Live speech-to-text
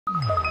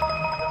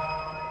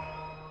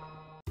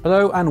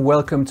Hello and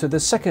welcome to the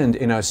second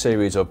in our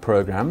series of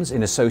programs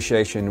in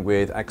association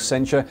with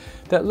Accenture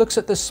that looks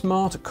at the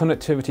smart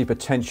connectivity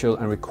potential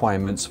and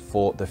requirements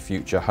for the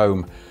future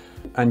home.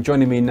 And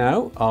joining me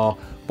now are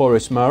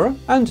Boris Maurer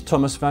and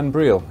Thomas van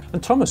Briel.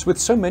 And Thomas, with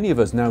so many of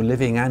us now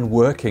living and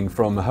working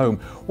from home,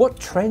 what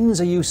trends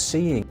are you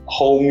seeing?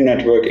 Home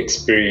network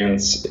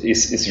experience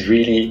is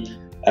really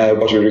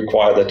what we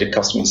require that the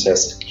customer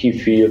says he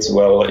feels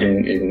well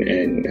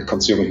in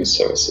consuming his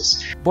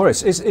services.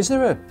 Boris, is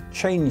there a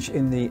change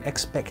in the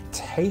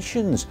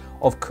expectations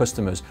of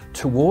customers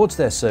towards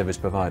their service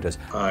providers?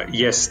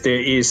 Yes,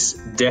 there is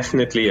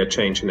definitely a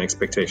change in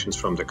expectations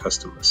from the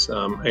customers.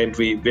 And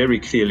we very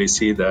clearly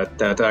see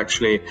that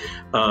actually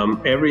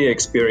every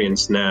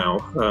experience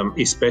now,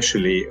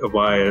 especially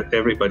while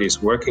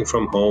everybody's working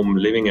from home,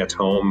 living at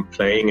home,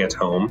 playing at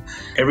home,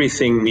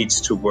 everything needs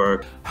to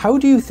work. How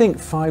do you think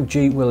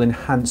 5G will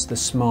enhance the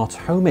smart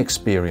home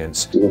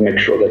experience? We will make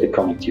sure that the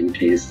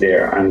connectivity is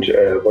there, and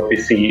what we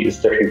see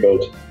is that we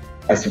build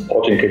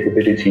supporting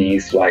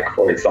capabilities like,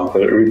 for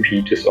example,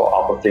 repeaters or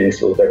other things,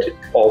 so that it's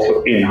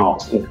also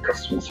in-house in the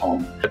customer's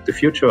home. The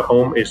future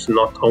home is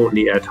not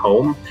only at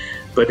home,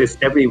 but it's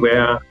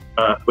everywhere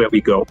where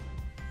we go.